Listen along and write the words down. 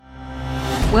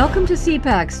Welcome to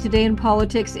CPAC's Today in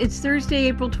Politics. It's Thursday,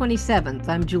 April 27th.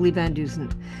 I'm Julie Van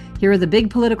Dusen. Here are the big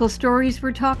political stories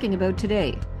we're talking about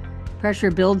today.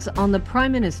 Pressure builds on the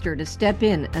Prime Minister to step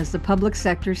in as the public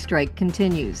sector strike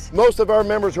continues. Most of our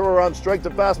members who are on strike, the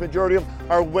vast majority of them,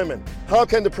 are women. How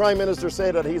can the Prime Minister say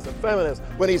that he's a feminist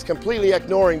when he's completely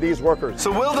ignoring these workers?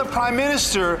 So will the Prime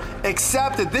Minister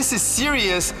accept that this is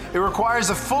serious, it requires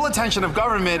the full attention of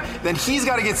government, then he's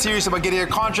got to get serious about getting a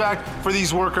contract for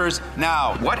these workers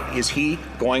now. What is he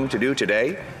going to do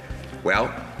today?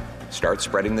 Well, start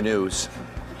spreading the news.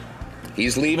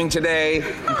 He's leaving today.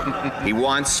 He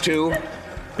wants to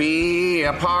be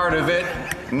a part of it.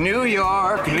 New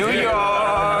York, New York.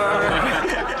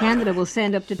 Canada will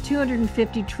send up to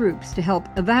 250 troops to help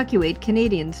evacuate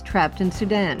Canadians trapped in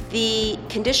Sudan. The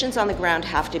conditions on the ground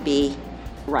have to be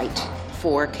right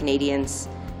for Canadians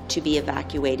to be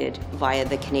evacuated via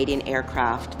the Canadian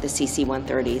aircraft, the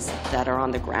CC-130s, that are on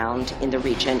the ground in the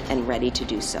region and ready to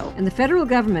do so. And the federal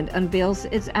government unveils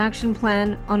its action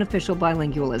plan on official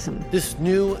bilingualism. This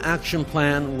new action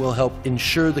plan will help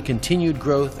ensure the continued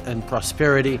growth and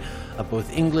prosperity of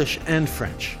both English and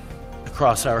French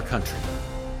across our country.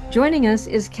 Joining us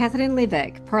is Catherine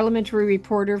Lévesque, parliamentary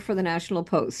reporter for the National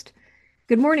Post.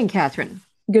 Good morning, Catherine.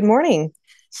 Good morning.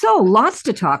 So lots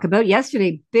to talk about.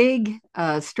 Yesterday, big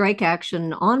strike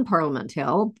action on Parliament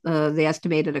Hill. They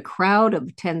estimated a crowd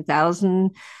of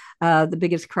 10,000, the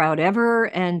biggest crowd ever.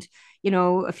 And, you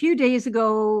know, a few days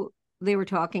ago, they were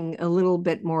talking a little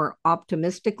bit more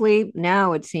optimistically.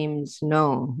 Now it seems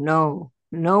no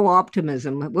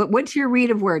optimism. What's your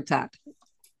read of where it's at?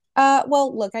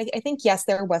 Well, look, I think, yes,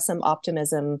 there was some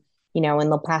optimism in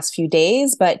the past few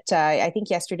days, but I think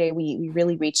yesterday we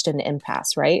really reached an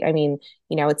impasse, right? I mean,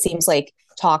 it seems like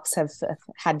talks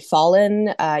had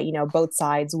fallen, both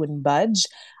sides wouldn't budge.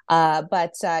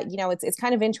 But it's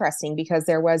kind of interesting because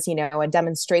there was, a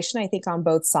demonstration, I think, on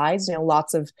both sides,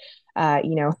 lots of,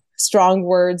 strong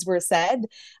words were said.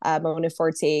 Mona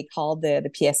Fortier called the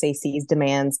PSAC's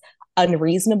demands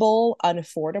unreasonable,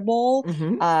 unaffordable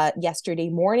yesterday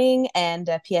morning. And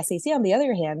PSAC, on the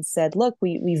other hand, said, look,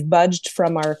 we've budged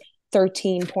from our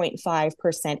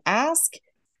 13.5% ask.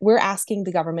 We're asking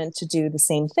the government to do the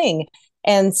same thing.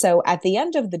 And so at the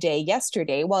end of the day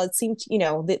yesterday, well, it seemed,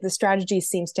 the strategy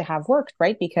seems to have worked,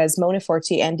 right? Because Mona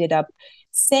Fortier ended up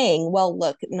saying, well,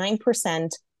 look, 9%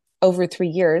 over 3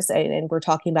 years, and we're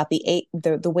talking about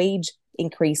the wage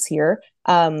increase here.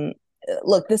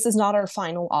 Look, this is not our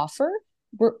final offer,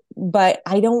 but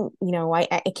I don't,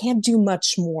 I can't do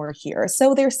much more here.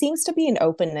 So there seems to be an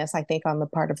openness, I think, on the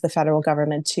part of the federal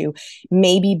government to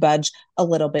maybe budge a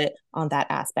little bit on that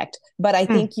aspect. But I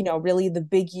think, really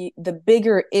the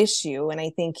bigger issue, and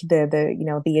I think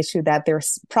the issue that they're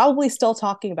probably still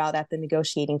talking about at the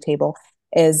negotiating table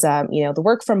is, the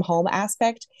work from home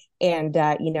aspect and,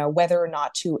 whether or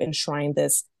not to enshrine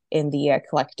this in the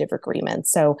collective agreement.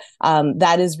 So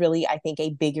that is really, I think, a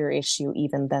bigger issue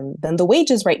even than the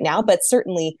wages right now. But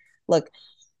certainly, look,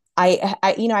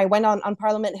 I went on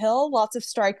Parliament Hill, lots of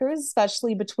strikers,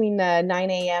 especially between 9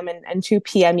 a.m. and 2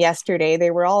 p.m. yesterday. They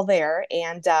were all there.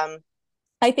 And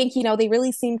I think, they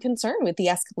really seemed concerned with the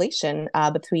escalation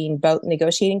between both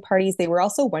negotiating parties. They were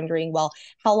also wondering, well,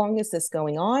 how long is this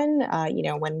going on?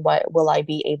 What will I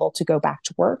be able to go back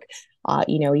to work?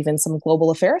 Even some global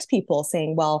affairs people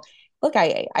saying, well, look,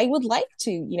 I would like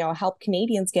to, help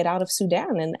Canadians get out of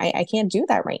Sudan. And I can't do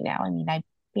that right now. I mean, I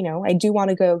do want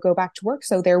to go back to work.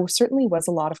 So there certainly was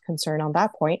a lot of concern on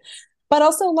that point, but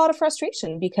also a lot of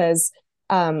frustration because,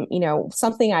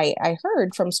 something I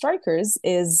heard from strikers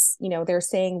is, they're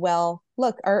saying, well,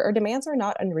 look, our demands are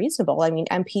not unreasonable. I mean,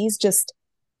 MPs just,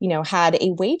 had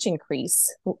a wage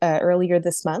increase earlier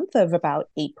this month of about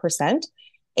 8%.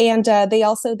 And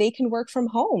they can work from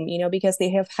home, because they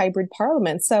have hybrid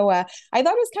parliament. So I thought it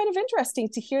was kind of interesting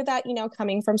to hear that,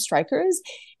 coming from strikers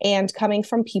and coming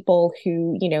from people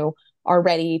who, are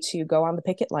ready to go on the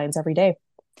picket lines every day.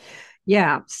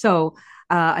 Yeah. So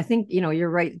I think, you're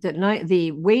right that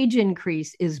the wage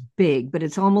increase is big, but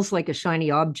it's almost like a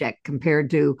shiny object compared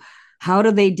to how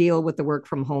do they deal with the work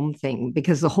from home thing?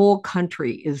 Because the whole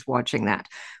country is watching that.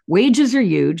 Wages are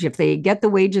huge. If they get the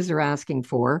wages they're asking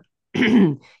for,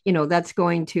 that's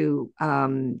going to,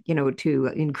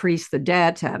 to increase the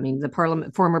debt. I mean,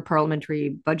 the former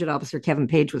parliamentary budget officer, Kevin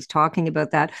Page, was talking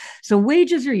about that. So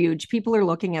wages are huge. People are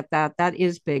looking at that. That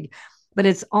is big. But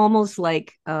it's almost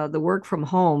like the work from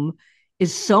home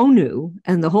is so new,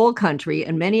 and the whole country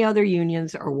and many other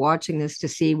unions are watching this to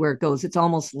see where it goes. It's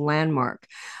almost landmark.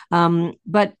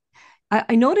 But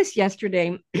I noticed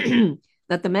yesterday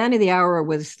that the man of the hour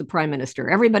was the prime minister.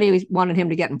 Everybody wanted him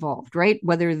to get involved, right?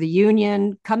 Whether the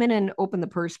union come in and open the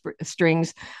purse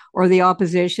strings or the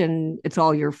opposition, it's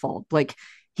all your fault. Like,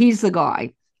 he's the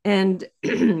guy. And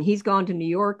he's gone to New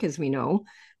York, as we know.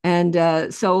 And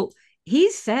so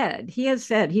he said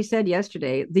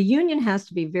yesterday, the union has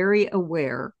to be very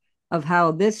aware of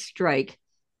how this strike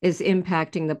is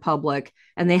impacting the public,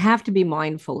 and they have to be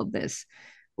mindful of this.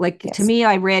 Like, to me,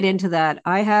 I read into that.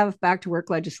 I have back to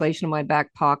work legislation in my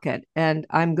back pocket, and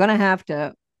I'm going to have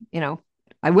to,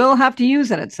 I will have to use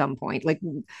it at some point. Like,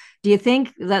 do you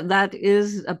think that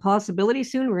is a possibility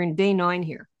soon? We're in day 9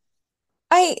 here.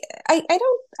 I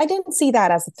didn't see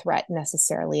that as a threat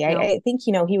necessarily. No. I think,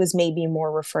 he was maybe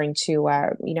more referring to,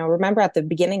 remember at the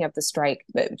beginning of the strike,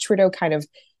 Trudeau kind of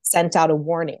sent out a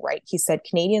warning, right? He said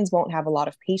Canadians won't have a lot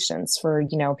of patience for,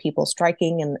 people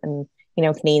striking and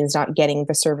Canadians not getting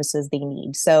the services they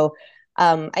need. So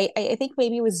I think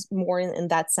maybe it was more in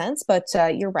that sense, but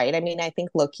you're right. I mean, I think,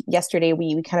 look, yesterday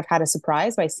we kind of had a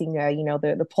surprise by seeing,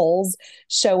 the polls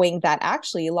showing that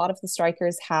actually a lot of the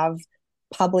strikers have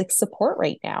public support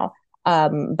right now.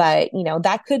 But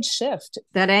that could shift.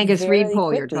 That Angus Reid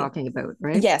poll you're talking about,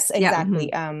 right? Yes, exactly.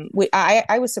 Yeah.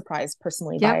 I was surprised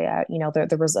personally by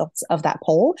the results of that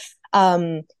poll.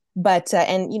 But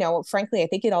frankly, I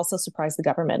think it also surprised the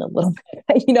government a little bit.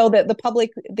 That the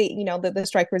public, the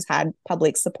strikers had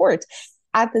public support.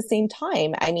 At the same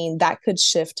time, I mean, that could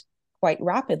shift quite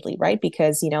rapidly, right?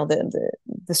 Because the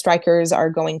strikers are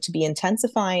going to be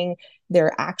intensifying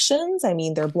their actions. I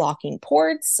mean, they're blocking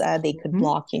ports. They could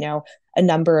block, a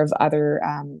number of other,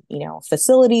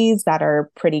 facilities that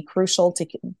are pretty crucial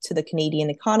to the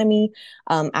Canadian economy.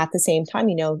 At the same time,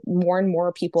 more and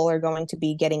more people are going to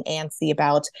be getting antsy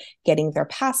about getting their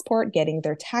passport, getting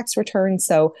their tax return.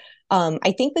 So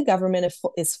I think the government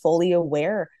is fully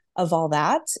aware of all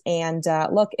that. And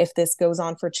look, if this goes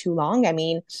on for too long, I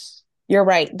mean, you're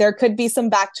right. There could be some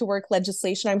back to work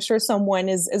legislation. I'm sure someone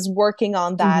is working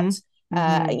on that,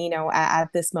 at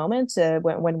this moment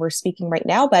when we're speaking right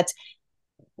now. But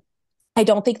I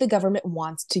don't think the government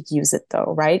wants to use it,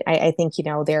 though, right? I think,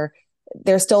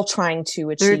 they're still trying to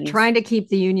achieve. They're trying to keep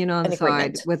the union on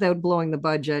side without blowing the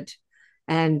budget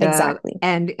and exactly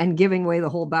and giving away the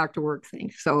whole back to work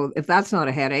thing. So if that's not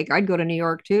a headache, I'd go to New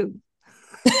York too.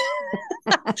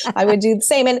 I would do the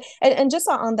same. And just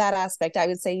on that aspect, I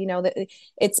would say, that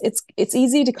it's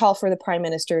easy to call for the prime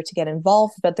minister to get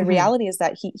involved, but the reality is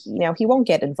that he won't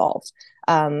get involved.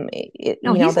 He's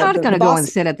not going to go and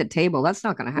sit at the table. That's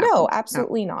not going to happen. No,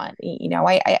 absolutely not.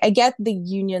 I get the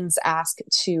unions ask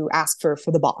for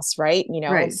the boss, right?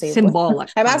 Right. Say, symbolic.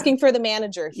 I'm asking for the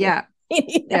manager here. Yeah.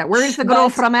 Yeah, where's the good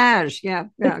old fromage? Yeah,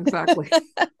 exactly.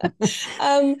 But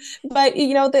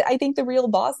I think the real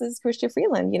boss is Chrystia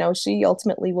Freeland. She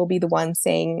ultimately will be the one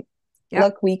saying,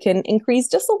 look, we can increase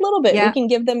just a little bit. We can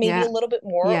give them maybe a little bit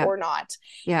more or not.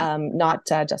 Not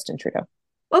Justin Trudeau.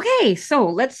 Okay, so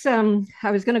let's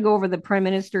I was going to go over the prime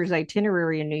minister's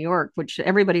itinerary in New York, which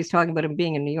everybody's talking about him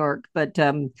being in New York, but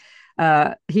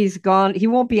he's gone. He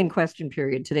won't be in question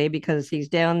period today because he's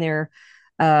down there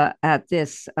at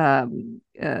this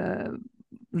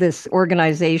this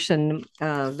organization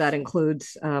that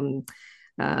includes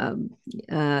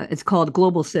it's called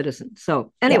Global Citizen.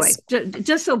 So anyway,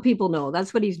 just so people know,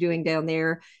 that's what he's doing down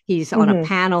there. He's on a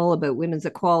panel about women's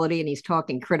equality, and he's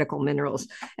talking critical minerals.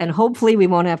 And hopefully we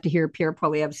won't have to hear Pierre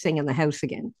Poilievre sing in the House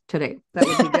again today. That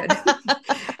would be good.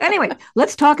 Anyway,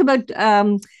 let's talk about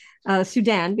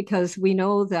Sudan, because we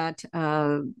know that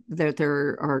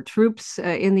there are troops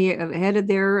headed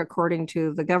there, according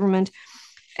to the government,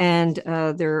 and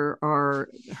there are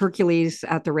Hercules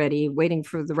at the ready, waiting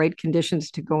for the right conditions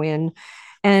to go in.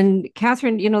 And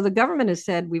Catherine, the government has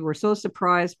said we were so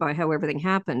surprised by how everything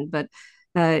happened, but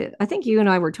I think you and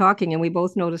I were talking, and we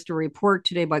both noticed a report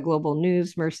today by Global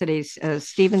News, Mercedes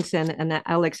Stevenson and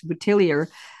Alex Boutillier,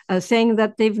 saying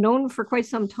that they've known for quite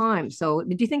some time. So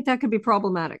do you think that could be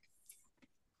problematic?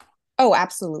 Oh,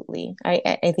 absolutely.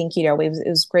 I think, it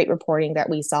was great reporting that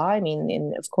we saw. I mean,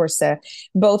 and of course,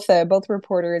 both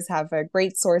reporters have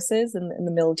great sources in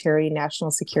the military and national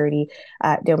security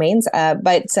domains.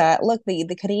 But look,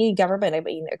 the Canadian government, I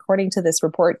mean, according to this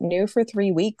report, knew for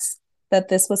 3 weeks that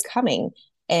this was coming.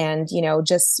 And,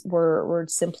 just we're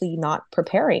simply not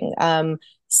preparing.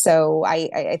 So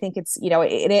I think it's,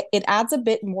 it adds a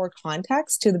bit more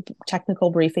context to the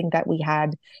technical briefing that we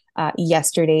had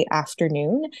yesterday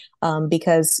afternoon,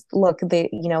 because look,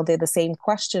 the same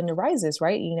question arises,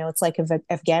 right? It's like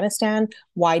Afghanistan.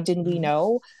 Why didn't we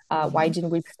know? Why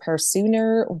didn't we prepare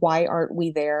sooner? Why aren't we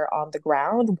there on the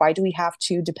ground? Why do we have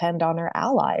to depend on our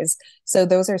allies? So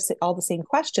those are all the same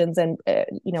questions. And,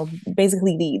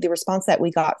 basically the response that we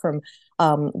got from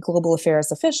global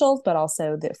affairs officials, but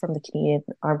also from the Canadian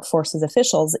Armed Forces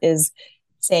officials is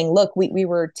saying, look, we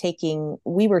were taken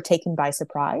by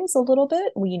surprise a little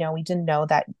bit. We didn't know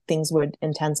that things would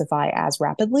intensify as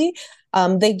rapidly.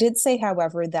 They did say,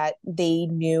 however, that they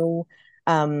knew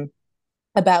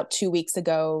about 2 weeks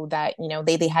ago that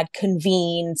they had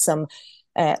convened some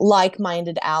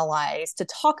like-minded allies to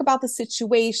talk about the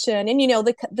situation, and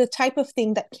the type of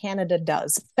thing that Canada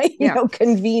does, right?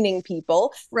 Convening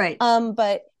people, right?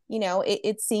 But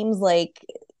it seems like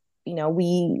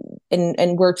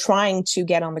we're trying to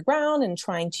get on the ground and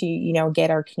trying to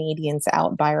get our Canadians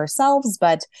out by ourselves,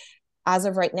 but as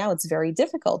of right now, it's very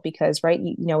difficult because, right,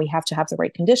 we have to have the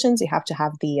right conditions. You have to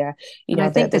have the I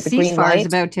think the ceasefire is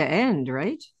about to end,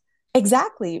 right?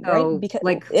 Exactly, so, right? Because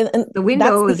and the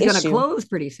window is going to close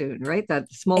pretty soon, right?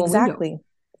 That small exactly.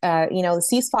 window. The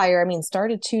ceasefire,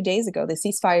 started 2 days ago. The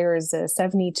ceasefire is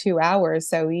 72 hours,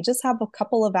 so we just have a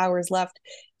couple of hours left.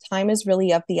 Time is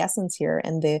really of the essence here,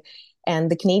 and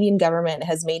the Canadian government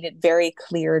has made it very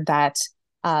clear that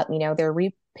they're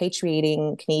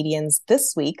repatriating Canadians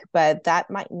this week, but that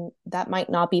might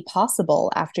not be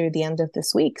possible after the end of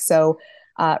this week. So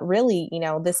really,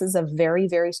 this is a very,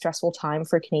 very stressful time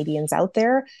for Canadians out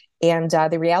there. And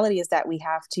the reality is that we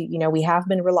have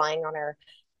been relying on our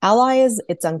allies.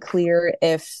 It's unclear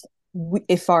if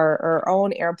our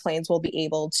own airplanes will be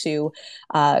able to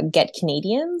get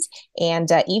Canadians.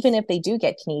 And even if they do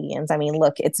get Canadians,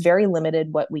 look, it's very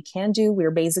limited what we can do.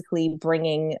 We're basically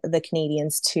bringing the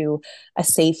Canadians to a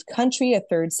safe country, a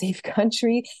third safe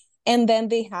country, and then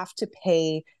they have to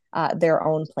pay their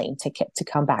own plane ticket to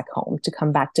come back home, to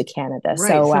come back to Canada. Right.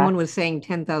 So someone was saying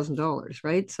 $10,000,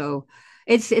 right? So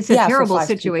it's a terrible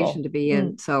situation to be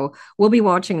in. So we'll be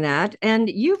watching that. And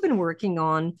you've been working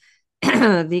on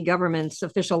the government's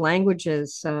official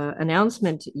languages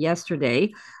announcement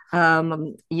yesterday.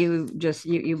 You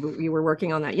were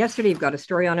working on that yesterday. You've got a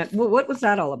story on it. What was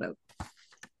that all about?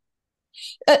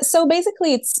 So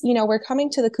basically, it's, we're coming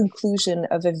to the conclusion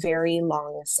of a very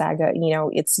long saga.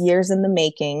 It's years in the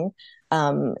making.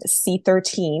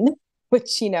 C-13, which,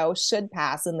 should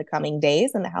pass in the coming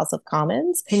days in the House of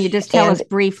Commons. Can you just tell us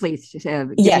briefly, give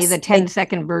me the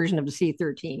 10-second version of the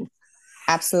C-13?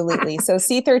 Absolutely. So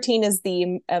C-13 is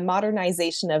the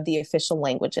modernization of the Official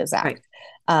Languages Act.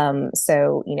 Right.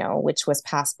 Which was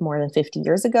passed more than 50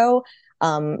 years ago.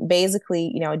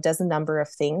 Basically, it does a number of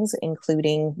things,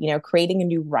 including, creating a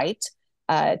new right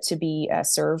to be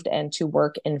served and to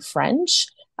work in French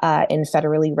in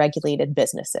federally regulated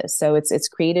businesses. So it's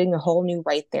creating a whole new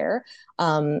right there.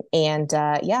 So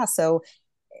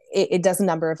it does a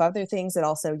number of other things. It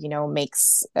also,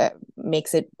 makes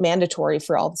it mandatory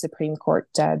for all the Supreme Court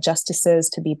justices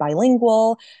to be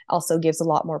bilingual. Also gives a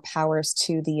lot more powers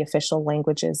to the Official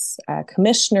Languages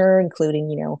Commissioner,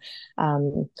 including,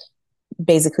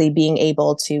 basically being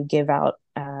able to give out,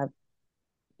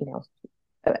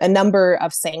 a number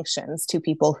of sanctions to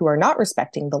people who are not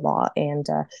respecting the law and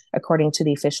according to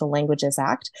the Official Languages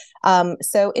Act.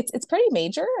 So it's pretty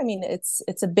major.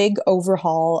 It's a big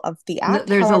overhaul of the act.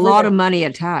 There's a lot of money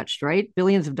attached, right?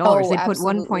 Billions of dollars. They put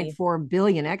absolutely. $1.4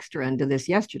 billion extra into this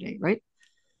yesterday, right?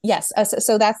 Yes.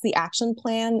 So that's the action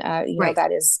plan. Right.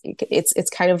 That is, it's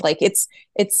kind of like, it's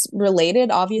related.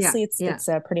 Obviously, it's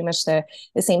pretty much the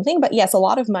same thing. But yes, a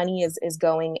lot of money is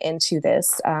going into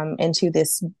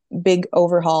this big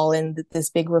overhaul and this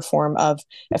big reform of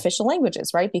official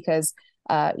languages, right? Because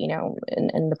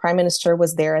and the Prime Minister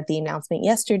was there at the announcement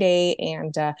yesterday,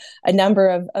 and a number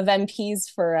of MPs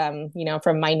from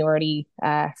minority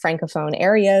Francophone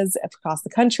areas across the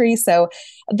country. So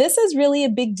this is really a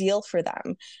big deal for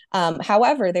them.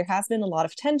 However, there has been a lot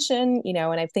of tension,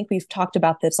 and I think we've talked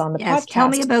about this on the podcast. Tell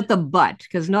me about the but,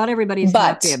 because not everybody's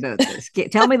happy about this.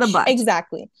 Tell me the but.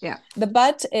 Exactly. Yeah. The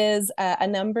but is a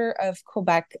number of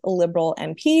Quebec Liberal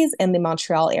MPs in the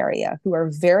Montreal area who are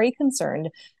very concerned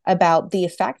about the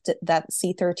effect that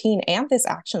C-13 and this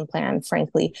action plan,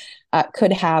 frankly,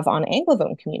 could have on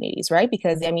Anglophone communities, right?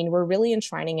 Because, we're really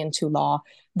enshrining into law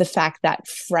the fact that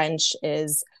French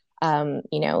is,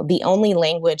 the only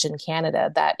language in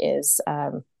Canada that is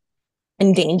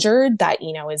endangered, that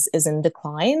is in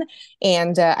decline.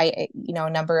 And a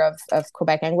number of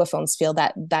Quebec Anglophones feel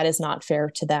that that is not fair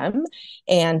to them,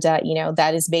 and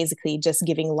that is basically just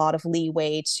giving a lot of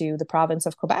leeway to the province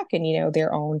of Quebec and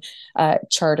their own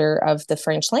charter of the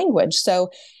French language. So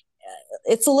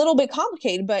it's a little bit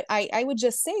complicated, but I would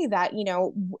just say that,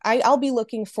 I'll be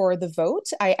looking for the vote.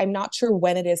 I'm not sure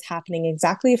when it is happening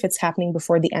exactly, if it's happening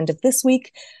before the end of this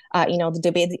week. The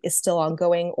debate is still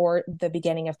ongoing, or the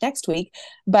beginning of next week.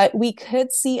 But we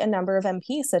could see a number of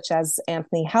MPs, such as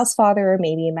Anthony Housefather,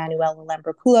 maybe Emmanuel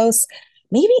Lambropoulos,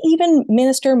 maybe even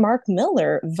Minister Mark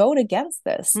Miller vote against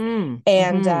this. And,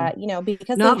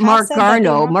 because not Mark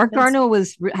Garneau. Mark Garneau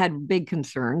had big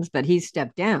concerns, but he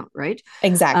stepped down, right?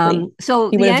 Exactly.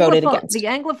 So he would have voted against. The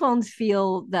Anglophones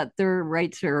feel that their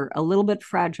rights are a little bit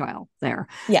fragile there.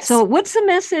 Yes. So what's the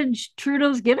message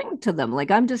Trudeau's giving to them?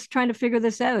 Like, I'm just trying to figure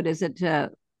this out. Is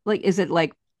it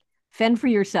like fend for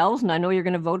yourselves, and I know you're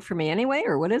going to vote for me anyway,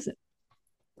 or what is it?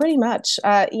 Pretty much.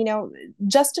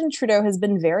 Justin Trudeau has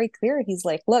been very clear. He's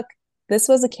like, look, this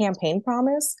was a campaign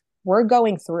promise. We're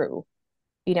going through.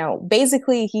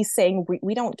 Basically, he's saying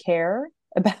we don't care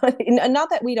about, not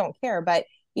that we don't care, but,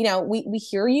 we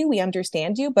hear you, we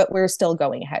understand you, but we're still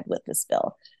going ahead with this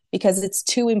bill because it's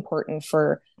too important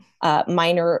for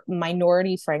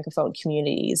minority Francophone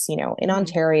communities, in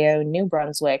Ontario, New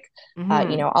Brunswick,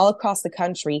 all across the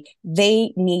country.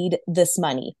 They need this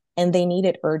money. And they need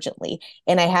it urgently.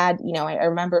 And I had, I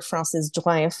remember Francis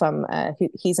Drouin from,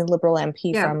 he's a Liberal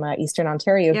MP from Eastern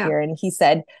Ontario here. And he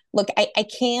said, look, I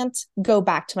can't go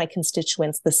back to my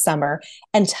constituents this summer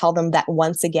and tell them that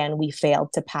once again, we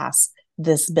failed to pass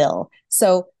this bill.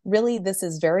 So really, this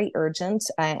is very urgent.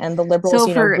 And the Liberals,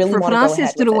 really want to go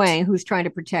ahead with Drouin, who's trying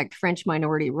to protect French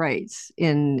minority rights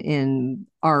in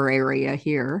our area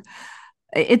here,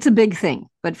 it's a big thing.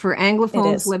 But for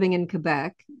Anglophones living in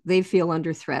Quebec, they feel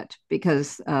under threat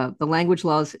because the language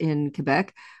laws in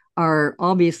Quebec are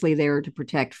obviously there to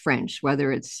protect French,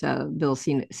 whether it's Bill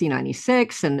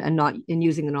C-96 and not in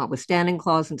using the notwithstanding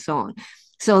clause and so on.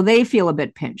 So they feel a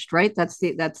bit pinched, right? That's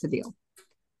the deal.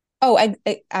 Oh,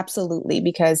 I absolutely,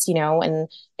 because and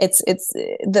it's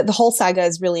the whole saga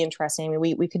is really interesting. I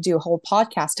mean, we could do a whole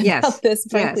podcast about this,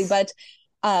 frankly, but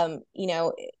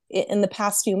in the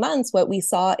past few months, what we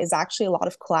saw is actually a lot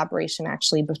of collaboration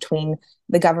between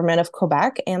the government of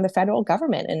Quebec and the federal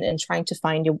government and trying to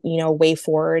find a way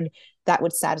forward that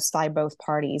would satisfy both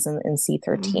parties in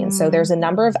C-13. So there's a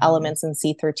number of elements in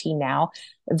C-13 now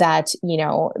that,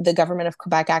 the government of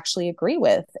Quebec actually agree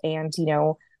with and,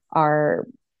 are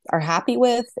happy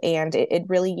with. And it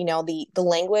really, the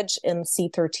language in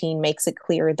C-13 makes it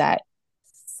clear that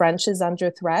French is under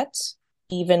threat,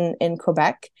 even in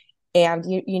Quebec. And,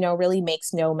 really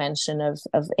makes no mention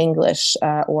of English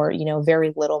or,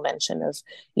 very little mention of,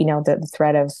 the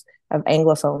threat of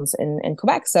Anglophones in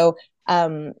Quebec. So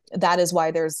that is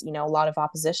why there's, a lot of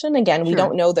opposition. Again, we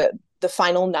don't know the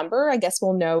final number. I guess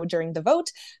we'll know during the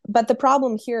vote. But the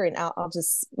problem here, and I'll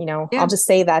just, I'll just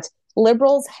say that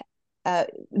Liberals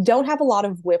don't have a lot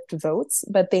of whipped votes,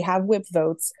 but they have whipped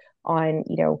votes on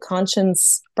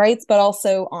conscience rights, but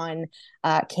also on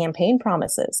campaign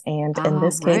promises. And in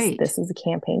this case, this is a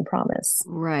campaign promise.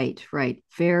 Right.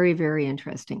 Very, very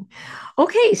interesting.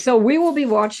 Okay, so we will be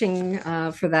watching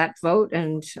for that vote,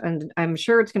 and I'm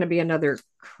sure it's going to be another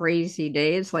crazy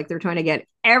day. It's like they're trying to get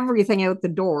everything out the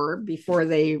door before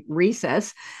they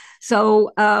recess.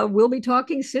 So we'll be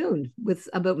talking soon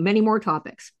about many more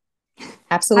topics.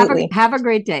 Absolutely. Have a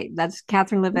great day. That's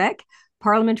Catherine Levesque,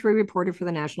 parliamentary reporter for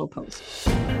the National Post.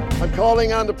 I'm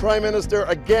calling on the Prime Minister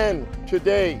again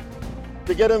today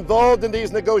to get involved in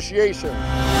these negotiations.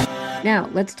 Now,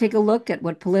 let's take a look at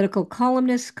what political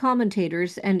columnists,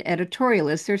 commentators, and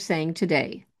editorialists are saying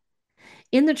today.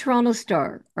 In the Toronto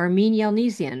Star, Armin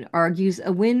Yalnizyan argues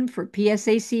a win for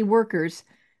PSAC workers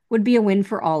would be a win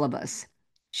for all of us.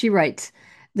 She writes,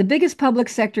 "The biggest public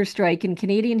sector strike in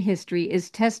Canadian history is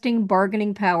testing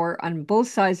bargaining power on both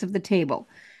sides of the table,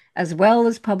 as well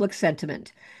as public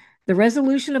sentiment. The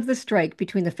resolution of the strike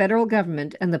between the federal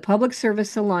government and the Public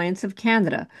Service Alliance of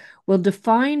Canada will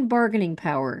define bargaining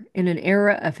power in an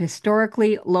era of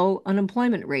historically low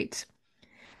unemployment rates.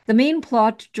 The main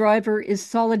plot driver is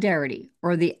solidarity,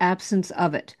 or the absence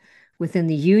of it, within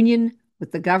the union,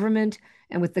 with the government,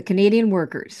 and with the Canadian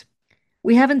workers.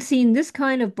 We haven't seen this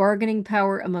kind of bargaining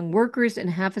power among workers in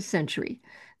half a century.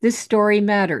 This story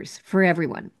matters for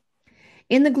everyone."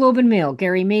 In the Globe and Mail,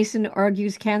 Gary Mason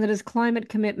argues Canada's climate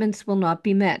commitments will not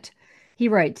be met. He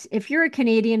writes, "If you're a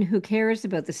Canadian who cares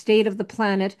about the state of the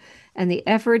planet and the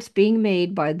efforts being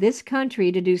made by this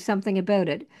country to do something about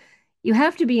it, you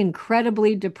have to be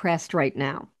incredibly depressed right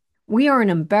now. We are an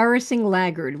embarrassing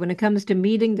laggard when it comes to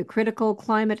meeting the critical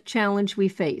climate challenge we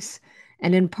face,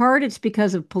 and in part it's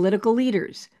because of political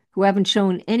leaders who haven't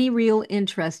shown any real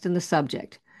interest in the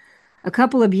subject. A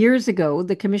couple of years ago,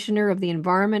 the Commissioner of the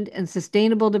Environment and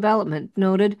Sustainable Development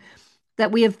noted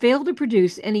that we have failed to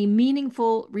produce any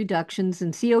meaningful reductions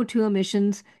in CO2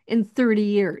 emissions in 30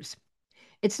 years.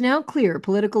 It's now clear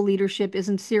political leadership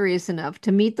isn't serious enough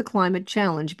to meet the climate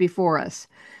challenge before us.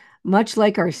 Much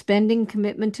like our spending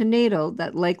commitment to NATO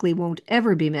that likely won't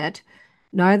ever be met,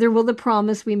 neither will the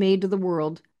promise we made to the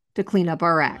world to clean up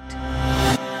our act.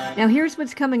 Now here's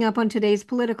what's coming up on today's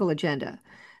political agenda.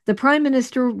 The Prime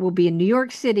Minister will be in New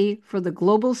York City for the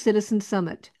Global Citizen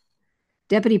Summit.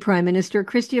 Deputy Prime Minister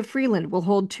Chrystia Freeland will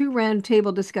hold 2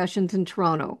 roundtable discussions in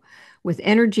Toronto with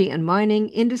energy and mining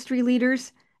industry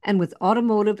leaders and with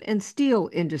automotive and steel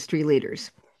industry leaders.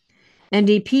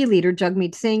 NDP leader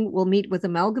Jagmeet Singh will meet with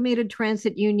Amalgamated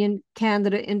Transit Union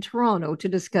Canada in Toronto to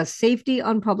discuss safety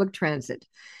on public transit.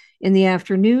 In the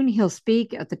afternoon, he'll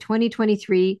speak at the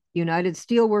 2023 United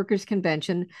Steelworkers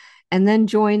Convention and then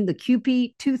join the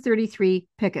QP 233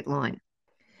 picket line.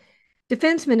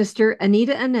 Defense Minister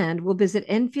Anita Anand will visit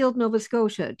Enfield, Nova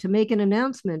Scotia to make an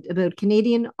announcement about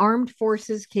Canadian Armed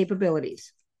Forces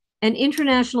capabilities. And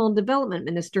International Development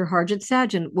Minister Harjit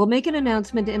Sajjan will make an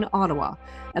announcement in Ottawa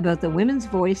about the Women's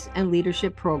Voice and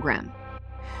Leadership Program.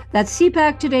 That's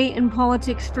CPAC Today in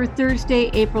Politics for Thursday,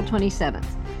 April 27th.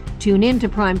 Tune in to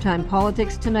Primetime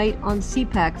Politics tonight on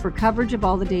CPAC for coverage of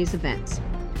all the day's events.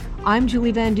 I'm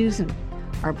Julie Van Dusen.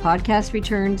 Our podcast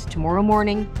returns tomorrow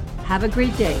morning. Have a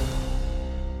great day.